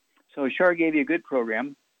 Okay, so Char gave you a good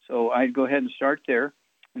program, so I'd go ahead and start there,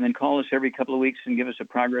 and then call us every couple of weeks and give us a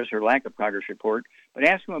progress or lack of progress report. But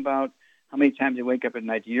ask them about how many times they wake up at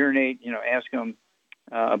night to urinate. Ask them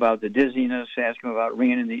about the dizziness. Ask them about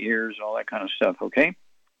ringing in the ears, all that kind of stuff. Okay.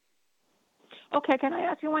 Okay. Can I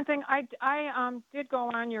ask you one thing? I did go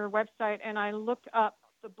on your website and I looked up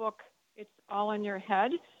the book. It's All in Your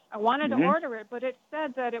Head. I wanted to order it, but it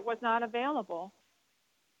said that it was not available,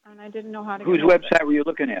 and I didn't know how to. Whose website were you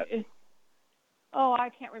looking at? I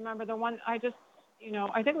can't remember the one. I just,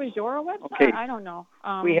 I think it was your website. Okay. I don't know.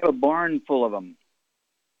 We have a barn full of them.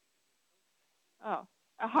 Oh,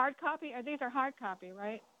 a hard copy? These are hard copy,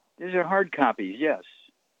 right? These are hard copies, yes.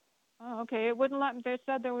 Oh, okay. It wouldn't let me. They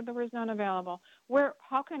said there was none available.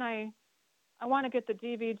 How can I want to get the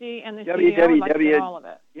DVD and the CD. I would like to get all of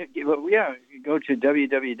it. Yeah, go to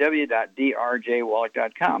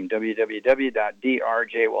www.drjwallach.com,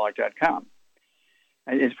 www.drjwallach.com.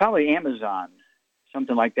 It's probably Amazon,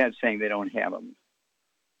 something like that, saying they don't have them.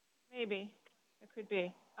 Maybe. It could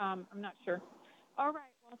be. I'm not sure. All right.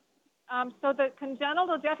 So the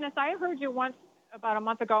congenital deafness, I heard you once about a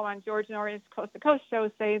month ago on George Norrie's Coast to Coast show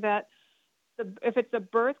say that if it's a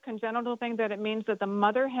birth congenital thing, that it means that the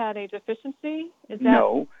mother had a deficiency? Is that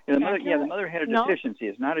no. The mother had a deficiency.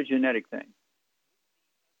 It's not a genetic thing.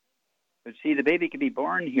 But see, the baby can be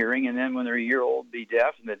born hearing, and then when they're a year old, be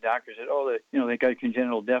deaf, and the doctor said, "Oh, they got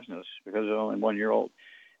congenital deafness because they're only 1 year old."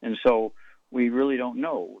 And so we really don't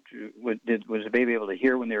know. Was the baby able to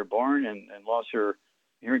hear when they were born and lost their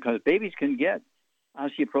hearing? Because babies can get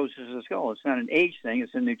osteoporosis of the skull. It's not an age thing;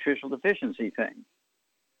 it's a nutritional deficiency thing.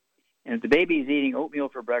 And if the baby is eating oatmeal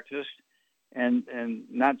for breakfast and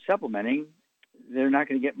not supplementing, they're not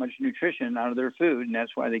going to get much nutrition out of their food, and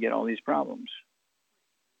that's why they get all these problems.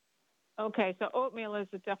 Okay, so oatmeal is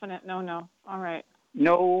a definite no-no. All right.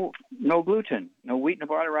 No gluten, no wheat, no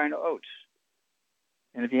barley, rye, no oats.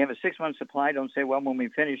 And if you have a 6-month supply, don't say, well, when we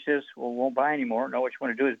finish this, we won't buy anymore. No, what you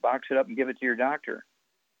want to do is box it up and give it to your doctor.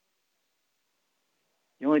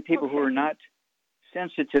 The only people who are not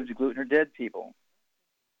sensitive to gluten are dead people.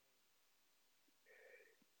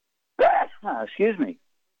 Excuse me.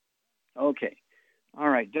 Okay. All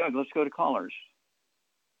right, Doug, let's go to callers.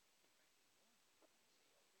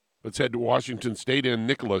 Let's head to Washington State. And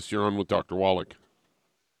Nicholas, you're on with Dr. Wallach.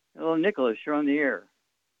 Hello, Nicholas. You're on the air.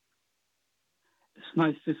 It's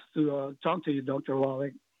nice to talk to you, Dr.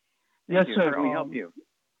 Wallach. Yes, sir. How can we help you?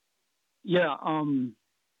 Yeah,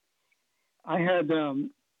 I had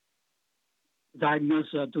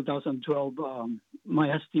diagnosed 2012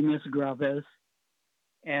 myasthenia gravis,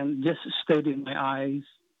 and just stayed in my eyes,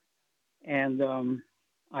 and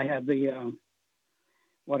I had the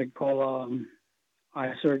what I call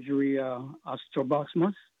eye surgery,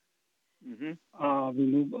 strabismus,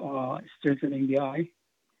 strengthening the eye.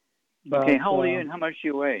 But, okay, how old are you and how much do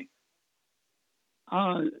you weigh?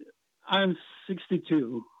 I'm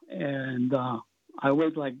 62, and I weigh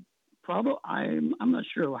like probably I'm not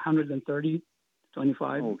sure 130,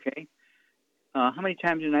 25. Okay. How many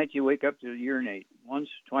times a night do you wake up to urinate? Once,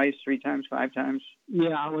 twice, 3 times, 5 times?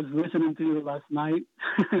 Yeah, I was listening to you last night.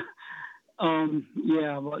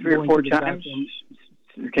 Yeah, about 3 or 4 times.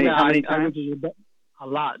 Okay, yeah, how many I times? A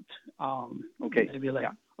lot. Okay. Maybe like,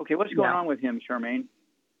 yeah. Okay, what's going on with him, Charmaine?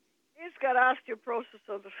 He's got osteoporosis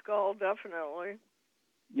of the skull, definitely.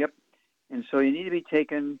 Yep. And so you need to be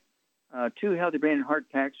taking 2 Healthy Brain and Heart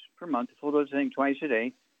packs per month, a full dose thing twice a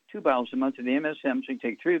day, 2 bottles a month of the MSM, so you can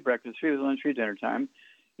take 3 with breakfast, 3 with lunch, 3 with dinner time.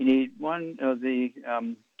 You need 1 of the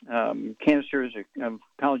canisters of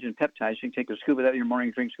collagen peptides. You can take a scoop of that with your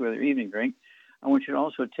morning drink, scoop of your evening drink. I want you to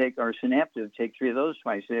also take our Synaptive, take 3 of those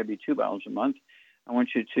twice a day. That'd be 2 bottles a month. I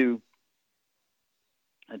want you to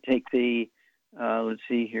take the, let's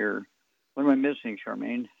see here. What am I missing,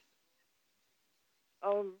 Charmaine?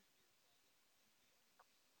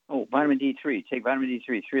 Vitamin D3. Take vitamin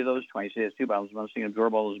D3, 3 of those twice a day. That's 2 bottles a month. So you can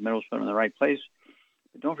absorb all those minerals, put them in the right place.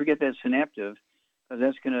 But don't forget that Synaptive, because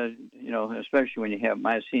that's going to, especially when you have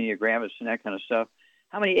myasthenia gravis and that kind of stuff.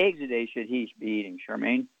 How many eggs a day should he be eating,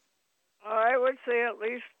 Charmaine? I would say at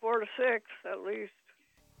least 4 to 6, at least.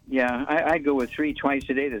 Yeah, I'd go with 3 twice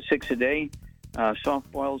a day to 6 a day. Soft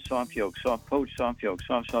boiled, soft yolk, soft poached, soft yolk,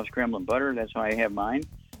 soft sauce, scrambled butter. That's how I have mine.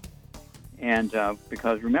 And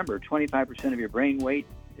because remember, 25% of your brain weight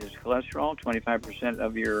is cholesterol. 25%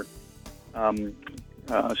 of your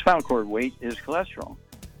spinal cord weight is cholesterol.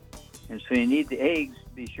 And so you need the eggs to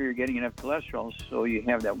be sure you're getting enough cholesterol so you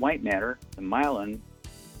have that white matter, the myelin,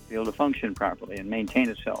 to be able to function properly and maintain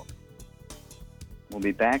itself. We'll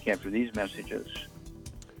be back after these messages.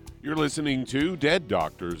 You're listening to Dead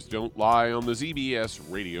Doctors Don't Lie on the ZBS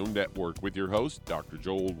Radio Network with your host, Dr.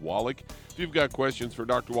 Joel Wallach. If you've got questions for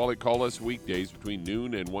Dr. Wallach, call us weekdays between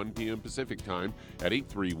noon and 1 p.m. Pacific Time at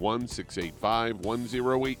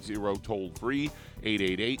 831-685-1080, toll free,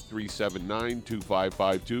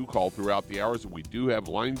 888-379-2552. Call throughout the hours, and we do have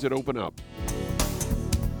lines that open up.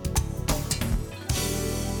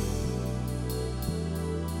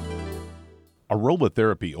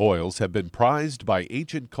 Aromatherapy oils have been prized by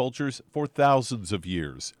ancient cultures for thousands of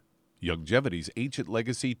years. Youngevity's ancient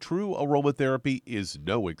legacy, True Aromatherapy, is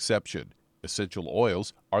no exception. Essential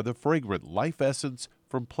oils are the fragrant life essence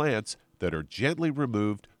from plants that are gently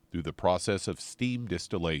removed through the process of steam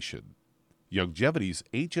distillation. Youngevity's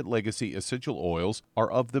ancient legacy essential oils are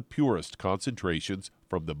of the purest concentrations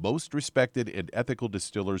from the most respected and ethical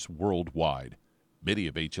distillers worldwide. Many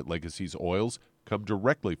of Ancient Legacy's oils come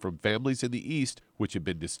directly from families in the East which have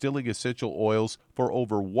been distilling essential oils for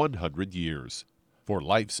over 100 years. For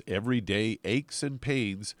life's everyday aches and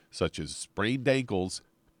pains, such as sprained ankles,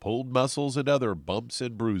 pulled muscles, and other bumps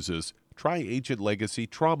and bruises, try Ancient Legacy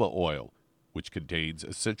Trauma Oil, which contains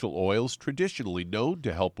essential oils traditionally known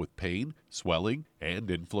to help with pain, swelling,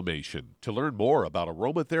 and inflammation. To learn more about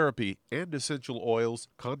aromatherapy and essential oils,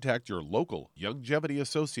 contact your local Youngevity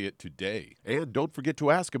associate today. And don't forget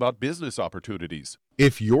to ask about business opportunities.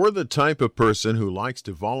 If you're the type of person who likes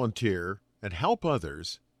to volunteer and help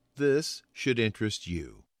others, This should interest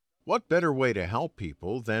you. What better way to help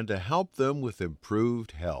people than to help them with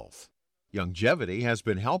improved health? Youngevity has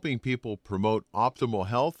been helping people promote optimal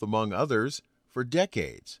health, among others, for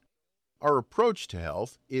decades. Our approach to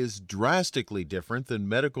health is drastically different than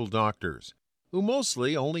medical doctors, who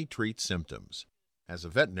mostly only treat symptoms. As a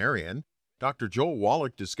veterinarian, Dr. Joel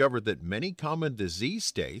Wallach discovered that many common disease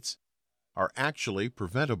states are actually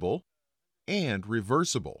preventable and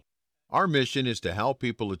reversible. Our mission is to help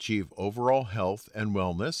people achieve overall health and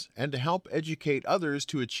wellness and to help educate others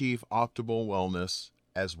to achieve optimal wellness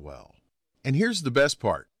as well. And here's the best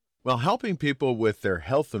part. While helping people with their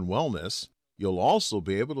health and wellness, you'll also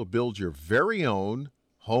be able to build your very own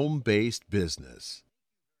home-based business.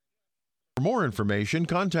 For more information,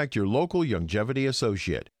 contact your local Youngevity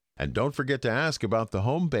associate. And don't forget to ask about the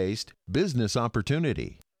home-based business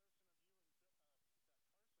opportunity.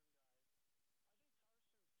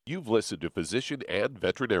 You've listened to physician and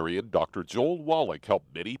veterinarian Dr. Joel Wallach help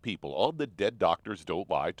many people on the Dead Doctors Don't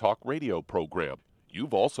Lie talk radio program.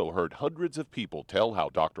 You've also heard hundreds of people tell how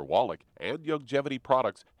Dr. Wallach and Youngevity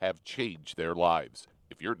products have changed their lives.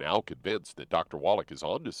 If you're now convinced that Dr. Wallach is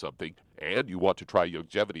onto something and you want to try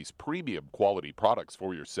Youngevity's premium quality products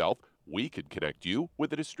for yourself, we can connect you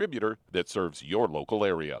with a distributor that serves your local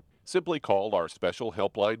area. Simply call our special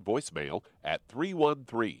helpline voicemail at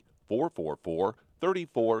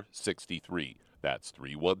 313-444-3463. That's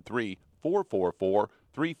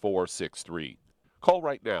 313-444-3463. Call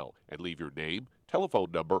right now and leave your name,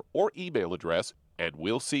 telephone number, or email address, and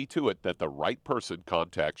we'll see to it that the right person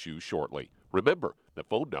contacts you shortly. Remember, the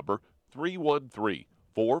phone number,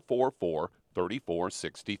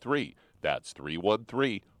 313-444-3463. That's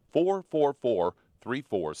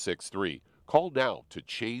 313-444-3463. Call now to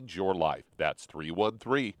change your life. That's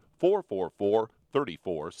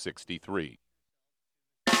 313-444-3463.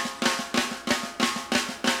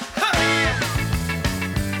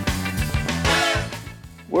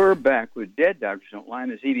 We're back with Dead Doctors Don't Lie on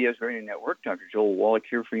the ZBS Radio Network. Dr. Joel Wallach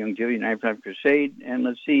here for Youngevity 95 Crusade. And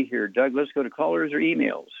let's see here, Doug, let's go to callers or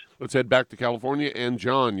emails. Let's head back to California. And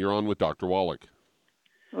John, you're on with Dr. Wallach.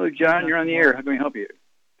 Hello, John. You're on the air. How can we help you?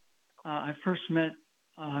 I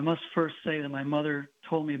must first say that my mother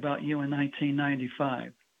told me about you in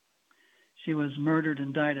 1995. She was murdered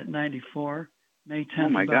and died at 94, May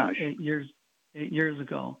 10th, about 8 years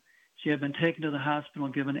ago. She had been taken to the hospital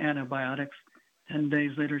and given antibiotics. 10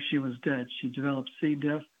 days later, she was dead. She developed C.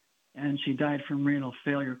 diff, and she died from renal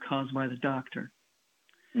failure caused by the doctor.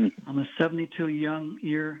 I'm a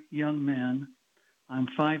 72-year young man. I'm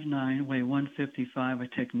 5'9", weigh 155. I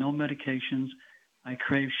take no medications. I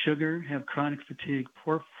crave sugar, have chronic fatigue,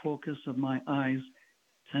 poor focus of my eyes,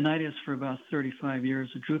 tinnitus for about 35 years,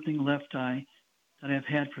 a drooping left eye that I've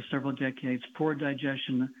had for several decades, poor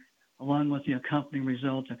digestion, along with the accompanying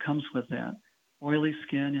result that comes with that, oily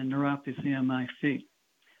skin, and neuropathy on my feet.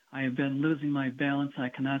 I have been losing my balance. I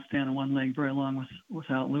cannot stand on one leg very long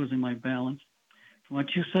without losing my balance. From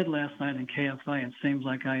what you said last night in KFI, it seems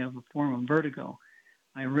like I have a form of vertigo.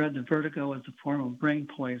 I read that vertigo is a form of brain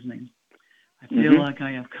poisoning. I feel like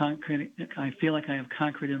I have concrete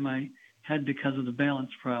in my head because of the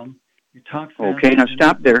balance problem. You talk fast. Okay, now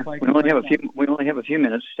stop there. We only have a few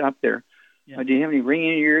minutes. Stop there. Yeah. Do you have any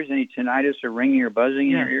ringing in your ears, any tinnitus or ringing or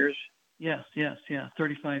buzzing in your ears? Yes,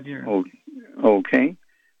 35 years. Okay.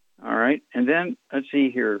 All right. And then, let's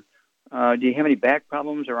see here. Do you have any back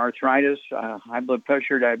problems or arthritis, high blood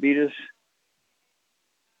pressure, diabetes?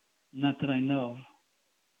 Not that I know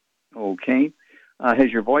of. Okay.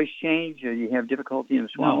 Has your voice changed? Do you have difficulty in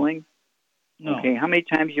swallowing? No. Okay. How many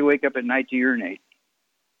times do you wake up at night to urinate?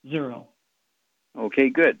 0. Okay,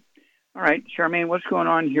 good. All right. Charmaine, what's going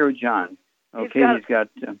on here with John? Okay,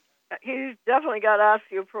 he's definitely got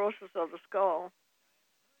osteoporosis of the skull.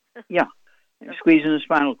 Yeah. Squeezing the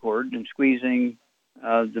spinal cord and squeezing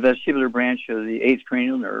the vestibular branch of the 8th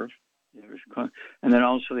cranial nerve, and then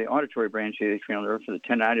also the auditory branch of the 8th cranial nerve for the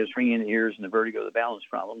tinnitus, ringing in the ears, and the vertigo, the balance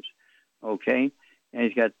problems. Okay. And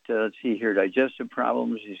he's got, let's see here, digestive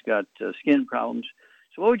problems. He's got skin problems.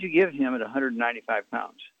 So what would you give him at 195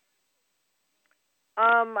 pounds?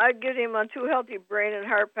 I'd get him on 2 healthy brain and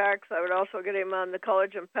heart packs. I would also get him on the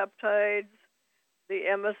collagen peptides, the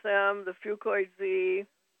MSM, the Fucoid Z,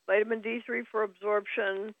 vitamin D3 for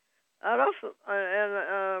absorption. I'd also,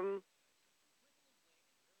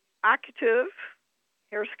 Active,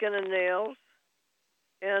 hair, skin, and nails,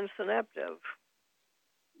 and Synaptive.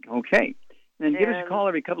 Okay. Then give us a call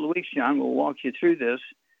every couple of weeks, John. We'll walk you through this.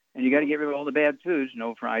 And you got to get rid of all the bad foods,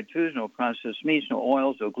 no fried foods, no processed meats, no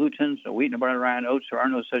oils, no glutens, no wheat, no butter, rye, and oats. There are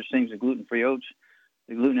no such things as gluten-free oats.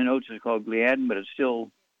 The gluten in oats is called gliadin, but it's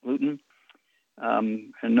still gluten.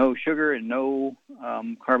 and no sugar and no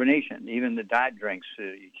carbonation. Even the diet drinks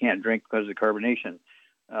you can't drink because of the carbonation.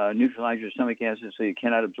 Neutralize your stomach acid so you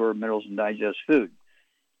cannot absorb minerals and digest food.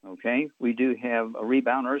 Okay, we do have a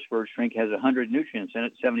Rebound Earthworks drink, has 100 nutrients in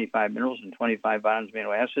it, 75 minerals and 25 vitamins,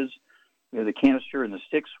 amino acids. We have the canister and the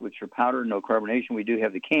sticks, which are powder, no carbonation. We do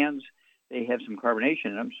have the cans. They have some carbonation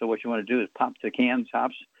in them. So what you want to do is pop the can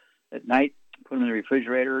tops at night, put them in the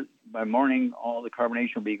refrigerator. By morning, all the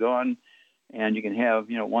carbonation will be gone, and you can have,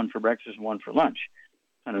 one for breakfast and one for lunch,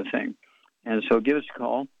 kind of thing. And so give us a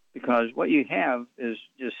call, because what you have is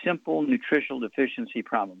just simple nutritional deficiency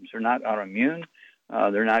problems. They're not autoimmune.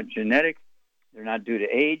 They're not genetic. They're not due to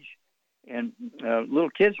age. And little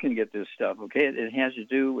kids can get this stuff, okay? It has to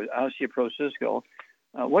do with osteoporosis.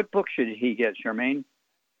 What book should he get, Charmaine?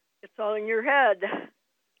 It's All in Your Head.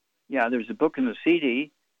 Yeah, there's a book in the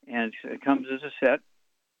CD, and it comes as a set,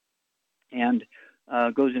 and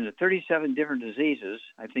goes into 37 different diseases.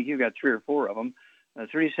 I think you've got 3 or 4 of them.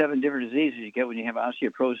 37 different diseases you get when you have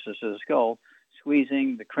osteoporosis of the skull,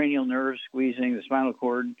 squeezing the cranial nerves, squeezing the spinal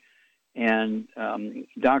cord, and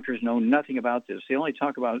doctors know nothing about this. They only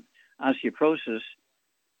talk about osteoporosis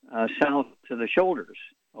south to the shoulders,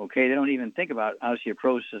 okay? They don't even think about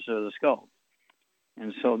osteoporosis of the skull.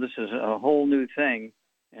 And so this is a whole new thing,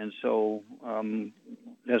 and so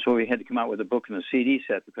that's why we had to come out with a book and a CD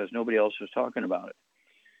set, because nobody else was talking about it.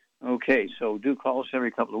 Okay, so do call us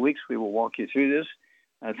every couple of weeks. We will walk you through this.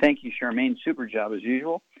 Thank you, Charmaine. Super job as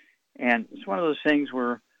usual. And it's one of those things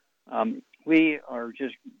where we are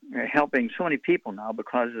just helping so many people now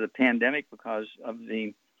because of the pandemic, because of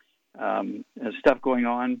the stuff going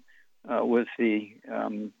on with the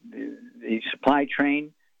supply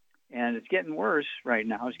chain. And it's getting worse right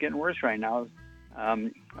now.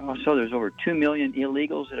 Also, there's over 2 million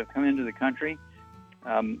illegals that have come into the country.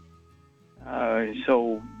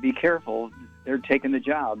 So be careful. They're taking the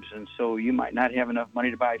jobs, and so you might not have enough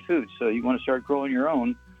money to buy food. So you want to start growing your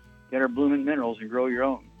own. Get our Bloomin' Minerals and grow your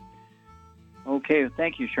own. Okay,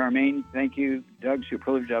 thank you, Charmaine. Thank you, Doug.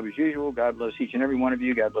 Superlative job as usual. God bless each and every one of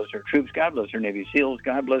you. God bless our troops. God bless our Navy SEALs.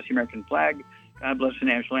 God bless the American flag. God bless the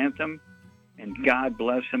national anthem. And God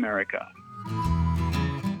bless America.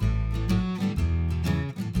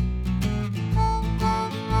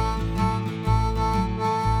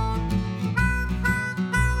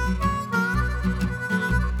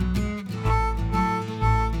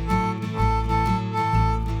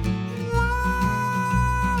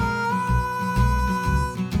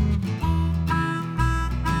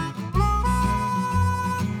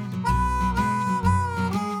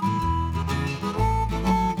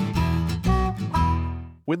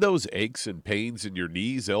 When those aches and pains in your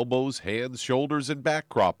knees, elbows, hands, shoulders, and back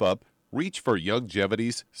crop up, reach for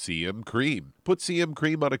Youngevity's CM Cream. Put CM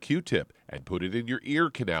Cream on a Q-tip and put it in your ear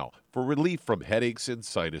canal for relief from headaches and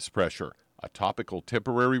sinus pressure. A topical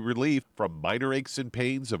temporary relief from minor aches and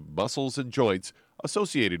pains of muscles and joints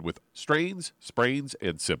associated with strains, sprains,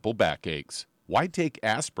 and simple backaches. Why take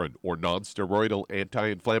aspirin or non-steroidal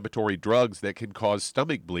anti-inflammatory drugs that can cause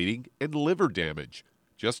stomach bleeding and liver damage?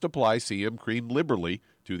 Just apply CM Cream liberally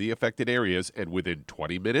to the affected areas, and within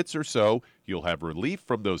 20 minutes or so, you'll have relief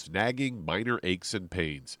from those nagging minor aches and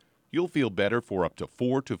pains. You'll feel better for up to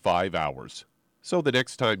 4 to 5 hours. So the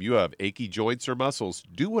next time you have achy joints or muscles,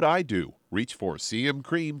 do what I do. Reach for CM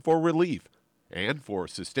Cream for relief. And for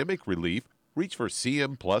systemic relief, reach for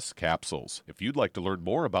CM Plus capsules. If you'd like to learn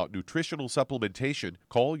more about nutritional supplementation,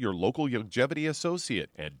 call your local Youngevity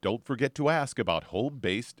associate, and don't forget to ask about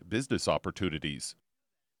home-based business opportunities.